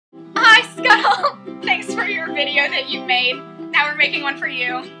Scuttle, thanks for your video that you made. Now we're making one for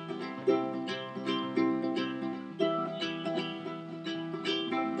you.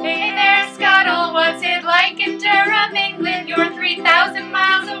 Hey there, Scuttle, what's it like in Durham, England? You're 3,000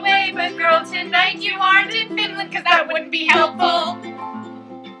 miles away, but girl, tonight you aren't in Finland, cause that wouldn't be helpful.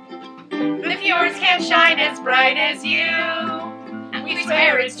 If yours can't shine as bright as you, and we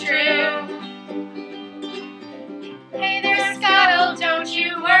swear it's true. Hey there, Scuttle, don't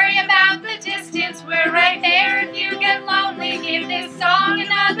you worry about the distance, we're right there if you get lonely. Give this song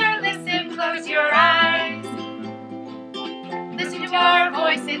another listen, close your eyes. Listen to our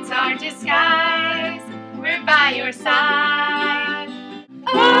voice, it's our disguise. We're by your side.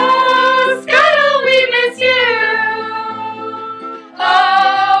 Oh, Scuttle, we miss you.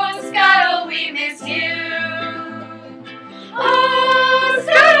 Oh, Scuttle, we miss you. Oh,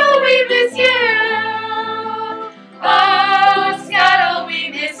 Scuttle, we miss you. Oh, Scuttle, we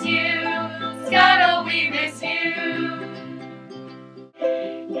miss you. Scuttle, we miss you.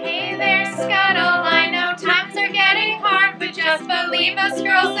 Hey there, Scuttle, I know times are getting hard, but just believe us,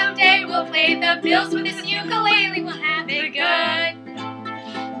 girl, someday we'll play the bills with this ukulele. We'll have it good.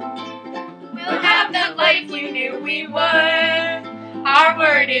 We'll have the life you knew we would. Our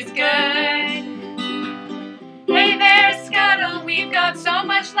word is good. Hey there, Scuttle, we've got so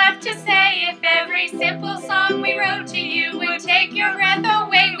much left to say. If every simple song we wrote to you would take your breath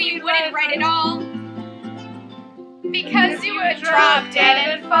away, we wouldn't write it all. Because you would drop dead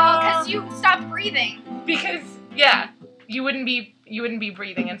and fall. Because you stopped breathing. Because, yeah, you wouldn't be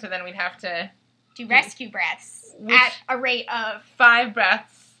breathing, and so then we'd have to do rescue breaths at a rate of 5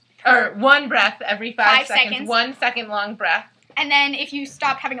 breaths, or 1 breath every 5 seconds. 1 second long breath. And then if you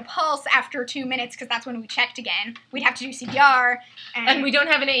stopped having a pulse after 2 minutes, because that's when we checked again, we'd have to do CPR. And we don't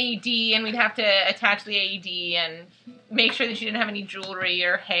have an AED, and we'd have to attach the AED and make sure that you didn't have any jewelry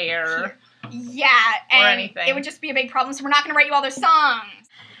or hair. Yeah, and or anything. It would just be a big problem, so we're not going to write you all those songs.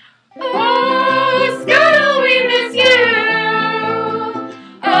 Oh, Scuttle, we miss you.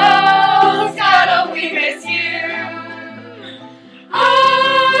 Oh, Scuttle, we miss you.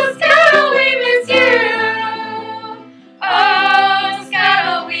 Oh, Scuttle, we miss you. Oh,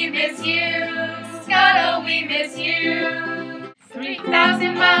 Scuttle, we miss you. Scuttle, we miss you.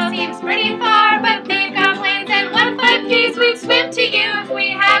 3,000 miles seems pretty far, but they've got planes and 1 Gs. We'd swim to you if we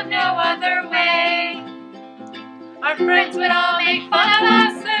had no other way. Our friends would all make fun of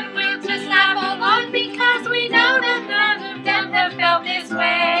us, and we'll just laugh along because we know that none of them have felt this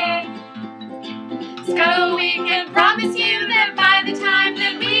way. Scuttle, we can promise you that by the time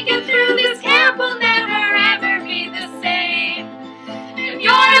that we get through this camp, we'll never ever be the same. And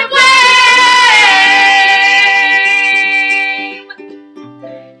you're to blame.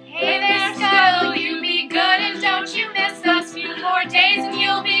 Hey there, Scuttle, you be good and don't you miss us. Few more days and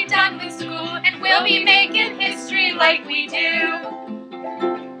you'll be done with school, and we'll be making history like we do.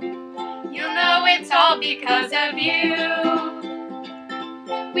 You'll know it's all because of you.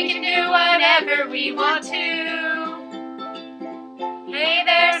 We can do whatever we want to. Hey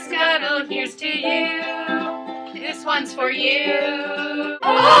there, Scuttle, here's to you. This one's for you.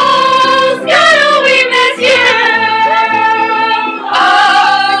 Oh, Scuttle, we miss you.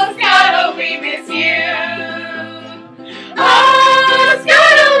 Oh, Scuttle, we miss you. Oh,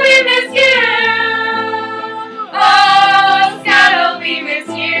 Scuttle, we miss you. Oh, Scuttle, we miss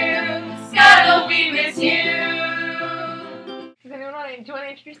you. Scuttle, we miss you. Do you want to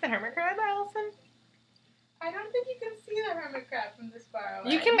introduce the hermit crab, Allison? I don't think you can see the hermit crab from this far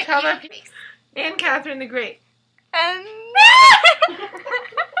away. You can come up, and Catherine the Great. And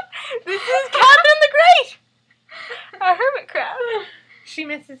this is Catherine the Great, a hermit crab. She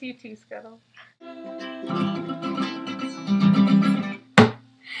misses you too, Scuttle.